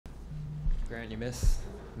Grant, you miss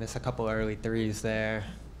a couple early threes there.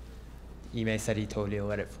 Ime said he told you to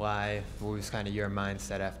let it fly. What was kind of your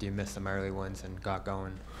mindset after you missed some early ones and got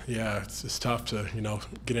going? Yeah, it's tough to,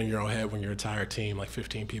 get in your own head when you're a tired team. Like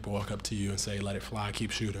 15 people walk up to you and say, let it fly,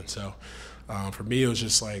 keep shooting. So for me, it was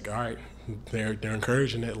just like, all right, they're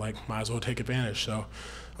encouraging it, like might as well take advantage. So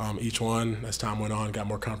each one, as time went on, got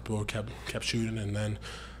more comfortable, kept shooting. And then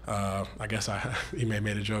I guess he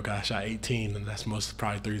made a joke, I shot 18, and that's most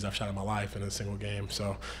probably threes I've shot in my life in a single game.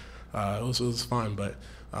 So it was fun, but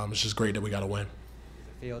it's just great that we got a win. Does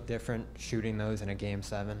it feel different shooting those in a Game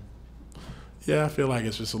 7? Yeah, I feel like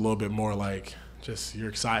it's just a little bit more like just you're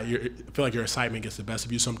excited. I feel like your excitement gets the best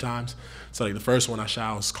of you sometimes. So like the first one I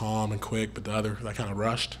shot was calm and quick, but the other I kind of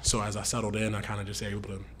rushed. So as I settled in, I kind of just able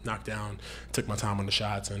to knock down, took my time on the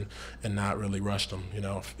shots and not really rushed them.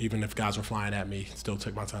 Even if guys were flying at me, still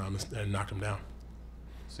took my time and knocked them down.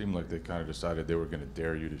 Seemed like they kind of decided they were going to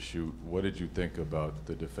dare you to shoot. What did you think about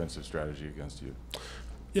the defensive strategy against you?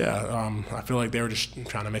 Yeah, I feel like they were just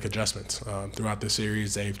trying to make adjustments. Throughout this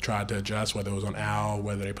series, they've tried to adjust, whether it was on Al,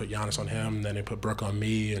 whether they put Giannis on him, then they put Brooke on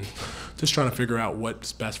me, and just trying to figure out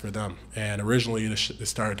what's best for them. And originally, it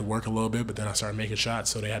started to work a little bit, but then I started making shots,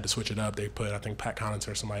 so they had to switch it up. They put, I think, Pat Connaughton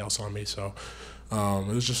or somebody else on me. So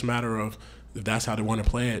it was just a matter of if that's how they want to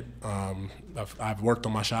play it. I've worked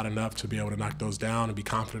on my shot enough to be able to knock those down and be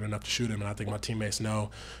confident enough to shoot them. And I think my teammates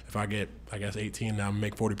know if I get, 18, I'll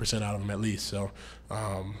make 40% out of them at least. So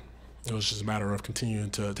it was just a matter of continuing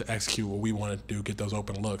to execute what we wanted to do, get those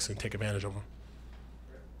open looks and take advantage of them.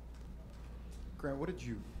 Grant, what did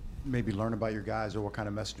you maybe learn about your guys, or what kind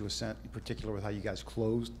of message was sent in particular with how you guys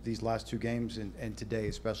closed these last two games and today,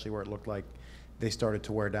 especially where it looked like they started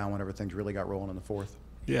to wear down whenever things really got rolling in the fourth?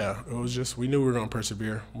 Yeah, it was just we knew we were going to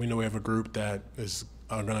persevere. We knew we have a group that is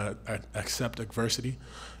going to accept adversity,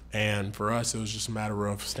 and for us, it was just a matter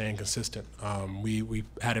of staying consistent. We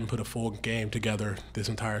hadn't put a full game together this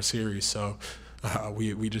entire series, so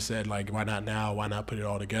we just said, like, why not now? Why not put it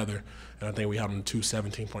all together? And I think we had them 2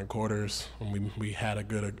 17-point quarters, and we had a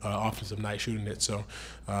good offensive night shooting it. So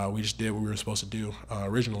we just did what we were supposed to do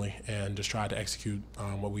originally and just tried to execute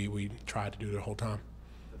what we tried to do the whole time.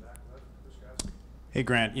 Hey,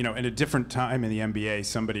 Grant, in a different time in the NBA,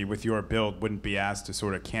 somebody with your build wouldn't be asked to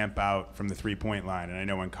sort of camp out from the three-point line. And I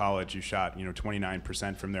know in college you shot,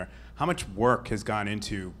 29% from there. How much work has gone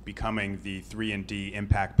into becoming the 3-and-D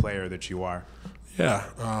impact player that you are? Yeah,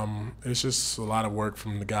 it's just a lot of work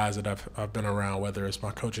from the guys that I've been around, whether it's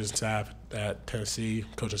my coaching staff at Tennessee,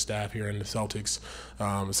 coaching staff here in the Celtics.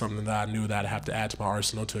 It's something that I knew that I'd have to add to my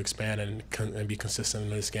arsenal to expand and be consistent in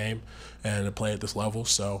this game and to play at this level.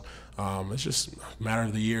 So it's just a matter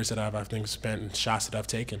of the years that I think, spent and shots that I've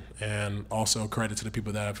taken, and also credit to the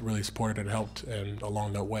people that have really supported and helped and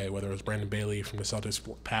along that way, whether it was Brandon Bailey from the Celtics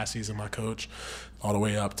past season, my coach, all the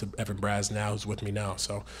way up to Evan Braz now, who's with me now.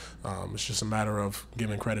 So it's just a matter of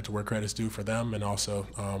giving credit to where credit's due for them, and also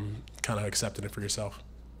kind of accepting it for yourself.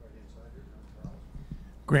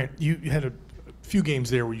 Grant, you had a few games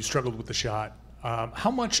there where you struggled with the shot. How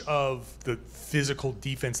much of the physical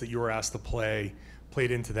defense that you were asked to play played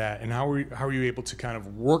into that, and how are you able to kind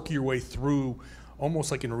of work your way through, almost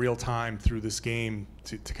like in real time, through this game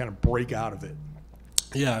to kind of break out of it?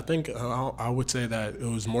 Yeah, I think I would say that it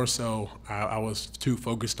was more so I was too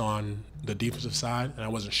focused on the defensive side, and I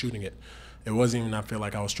wasn't shooting it. It wasn't even, I feel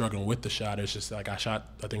like I was struggling with the shot. It's just like I shot,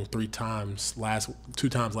 I think, 2 times last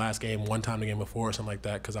game, 1 time the game before or something like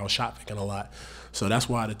that, because I was shot faking a lot. So that's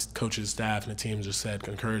why the coaches, staff, and the team just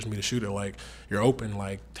encouraged me to shoot it. Like, you're open,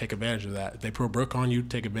 like, take advantage of that. If they put Brooke on you,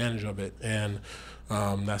 take advantage of it. And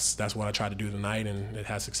that's what I tried to do tonight, and it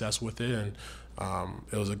had success with it. And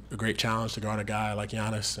it was a great challenge to guard a guy like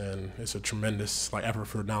Giannis, and it's a tremendous effort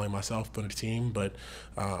for not only myself but the team. But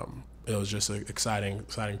it was just an exciting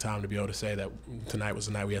time to be able to say that tonight was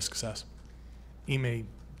the night we had success. Ime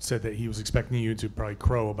said that he was expecting you to probably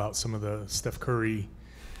crow about some of the Steph Curry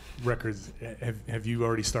records. Have you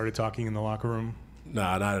already started talking in the locker room?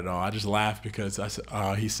 Nah, not at all. I just laughed because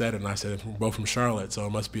he said it, and I said, we're both from Charlotte, so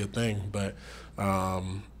it must be a thing. But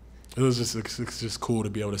it was just cool to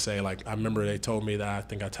be able to say, like, I remember they told me that I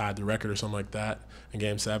think I tied the record or something like that in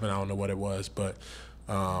Game 7. I don't know what it was, but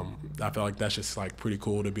I feel like that's just pretty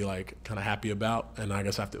cool to be kind of happy about, and I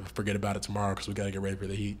guess I have to forget about it tomorrow because we got to get ready for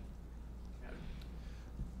the Heat.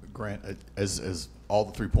 Grant, as all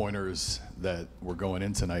the three-pointers that were going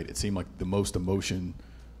in tonight, it seemed like the most emotion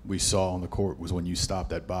we saw on the court was when you stopped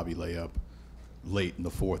that Bobby layup late in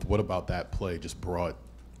the fourth. What about that play just brought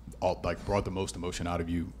the most emotion out of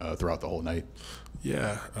you throughout the whole night?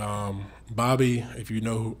 Yeah, Bobby, if you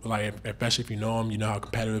know, especially if you know him, you know how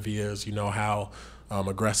competitive he is. You know how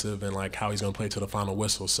aggressive and like how he's going to play to the final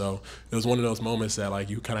whistle. So it was one of those moments that like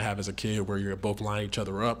you kind of have as a kid where you're both lining each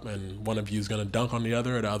other up and one of you is going to dunk on the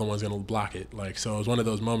other and the other one's going to block it. Like, so it was one of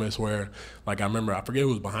those moments where like I remember, I forget who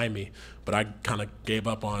was behind me, but I kind of gave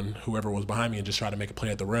up on whoever was behind me and just tried to make a play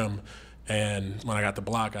at the rim. And when I got the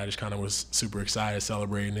block, I just kind of was super excited,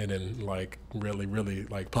 celebrating it, and like really, really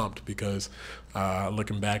like pumped because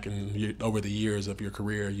looking back and over the years of your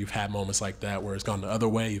career, you've had moments like that where it's gone the other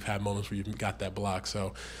way. You've had moments where you've got that block.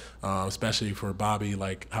 So especially for Bobby,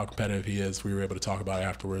 like how competitive he is, we were able to talk about it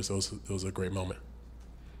afterwards. It was a great moment.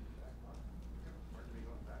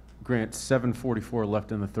 Grant, 7:44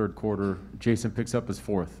 left in the third quarter. Jayson picks up his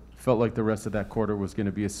fourth. Felt like the rest of that quarter was going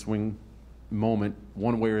to be a swing moment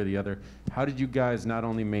one way or the other. How did you guys not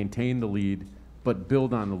only maintain the lead but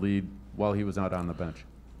build on the lead while he was out on the bench?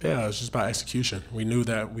 Yeah, it was just about execution. We knew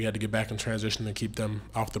that we had to get back in transition and keep them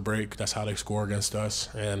off the break. That's how they score against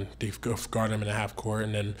us, and they guard them in the half court.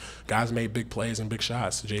 And then guys made big plays and big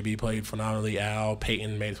shots. JB played phenomenally. Al,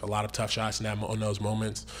 Peyton made a lot of tough shots in those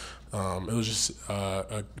moments. It was just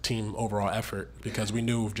a team overall effort because we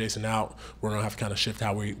knew with Jayson out, we're going to have to kind of shift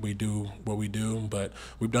how we do what we do. But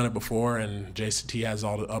we've done it before, and JCT has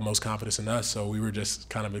all the utmost confidence in us. So we were just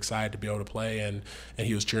kind of excited to be able to play, and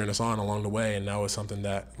he was cheering us on along the way. And that was something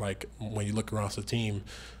that, like, when you look around the team,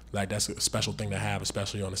 like that's a special thing to have,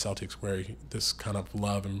 especially on the Celtics, where this kind of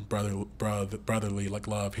love and brotherly like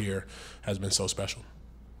love here has been so special.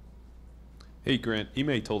 Hey, Grant,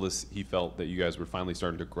 Ime told us he felt that you guys were finally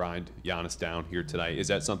starting to grind Giannis down here tonight. Is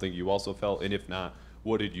that something you also felt? And if not,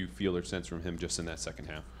 what did you feel or sense from him just in that second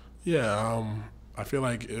half? Yeah, I feel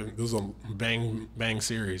like it was a bang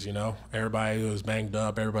series, you know? Everybody was banged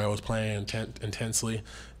up. Everybody was playing intensely.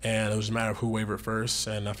 And it was a matter of who wavered first.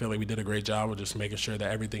 And I feel like we did a great job of just making sure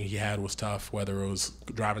that everything he had was tough, whether it was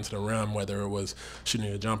driving to the rim, whether it was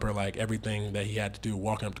shooting a jumper, like everything that he had to do,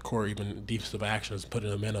 walking up the court, even defensive actions, putting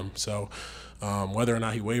them in him. So whether or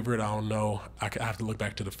not he wavered, I don't know. I have to look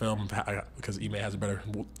back to the film because Ime has a better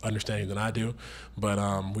understanding than I do. But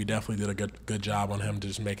we definitely did a good job on him to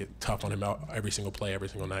just make it tough on him every single play, every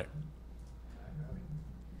single night.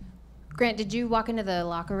 Grant, did you walk into the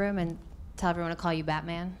locker room and tell everyone to call you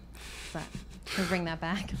Batman? Can we bring that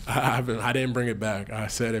back? I didn't bring it back. I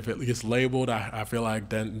said if it gets labeled, I feel like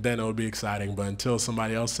then it would be exciting. But until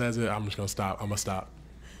somebody else says it, I'm just going to stop. I'm going to stop.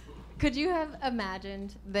 Could you have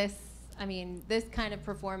imagined this, this kind of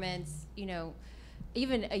performance,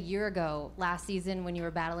 even a year ago, last season, when you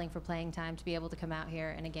were battling for playing time, to be able to come out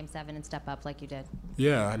here in a Game 7 and step up like you did?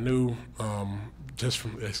 Yeah, I knew just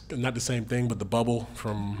from, it's not the same thing, but the bubble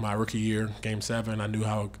from my rookie year, Game 7, I knew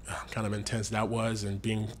how kind of intense that was, and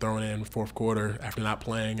being thrown in fourth quarter after not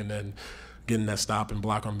playing and then getting that stop and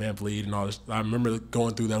block on Van Vliet and all this. I remember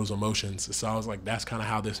going through those emotions. So I was like, that's kind of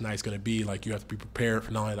how this night's going to be. Like, you have to be prepared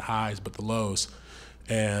for not only the highs but the lows.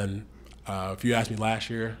 And if you asked me last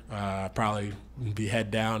year, I'd probably be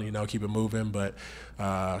head down, keep it moving. But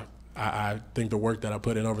I think the work that I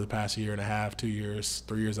put in over the past year and a half, 2 years,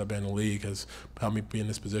 3 years I've been in the league has helped me be in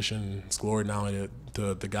this position. It's glory not only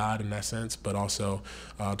to God in that sense, but also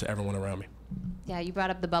to everyone around me. Yeah, you brought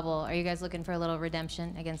up the bubble. Are you guys looking for a little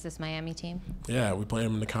redemption against this Miami team? Yeah, we played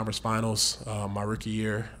them in the conference finals my rookie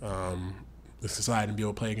year. It's exciting to be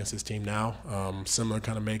able to play against this team now. Similar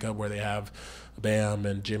kind of makeup where they have Bam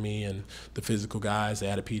and Jimmy and the physical guys. They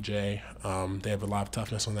added PJ. They have a lot of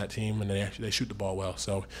toughness on that team, and they shoot the ball well.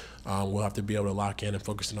 So we'll have to be able to lock in and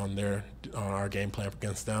focus on our game plan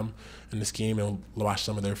against them in the scheme, and watch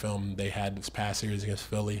some of their film they had this past series against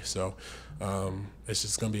Philly. So it's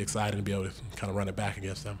just going to be exciting to be able to kind of run it back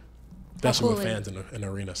against them, especially with fans in the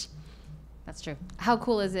arenas. That's true. How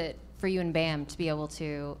cool is it for you and Bam to be able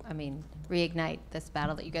to, reignite this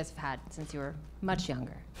battle that you guys have had since you were much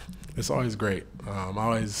younger? It's always great. I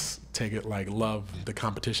always take it love the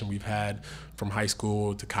competition we've had from high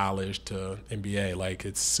school to college to NBA. Like,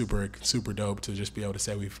 it's super, super dope to just be able to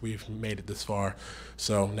say we've made it this far.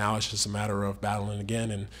 So now it's just a matter of battling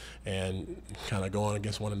again and kind of going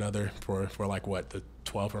against one another for the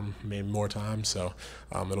 12 or maybe more times. So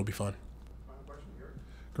it'll be fun.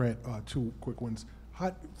 Grant, two quick ones.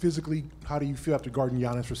 Physically, how do you feel after guarding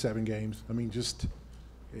Giannis for 7 games?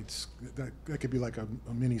 That could be like a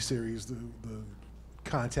mini series. The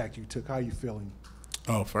contact you took. How are you feeling?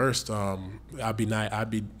 Oh, first, I'd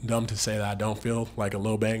be dumb to say that I don't feel like a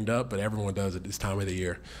little banged up, but everyone does at this time of the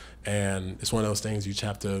year. And it's one of those things you just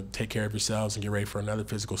have to take care of yourselves and get ready for another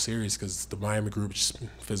physical series because the Miami group is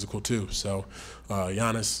physical too. So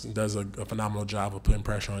Giannis does a phenomenal job of putting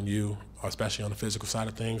pressure on you, especially on the physical side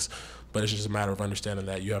of things. But it's just a matter of understanding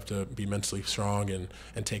that you have to be mentally strong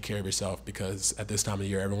and take care of yourself because at this time of the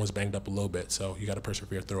year, everyone's banged up a little bit. So you got to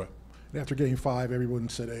persevere through it. And after Game 5, everyone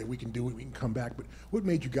said, hey, we can do it, we can come back. But what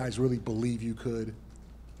made you guys really believe you could?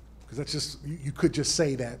 Because that's just, you could just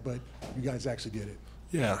say that, but you guys actually did it.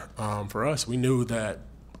 Yeah, for us, we knew that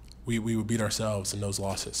we would beat ourselves in those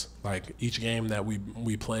losses. Like each game that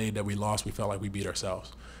we played that we lost, we felt like we beat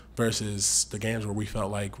ourselves. Versus the games where we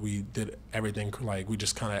felt like we did everything, like we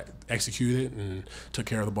just kind of executed and took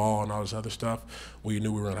care of the ball and all this other stuff, we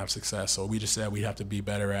knew we were going to have success. So we just said we have to be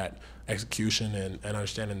better at execution and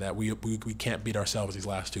understanding that we can't beat ourselves these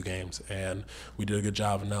last two games. And we did a good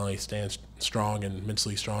job of not only staying strong and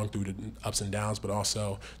mentally strong through the ups and downs, but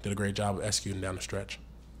also did a great job of executing down the stretch.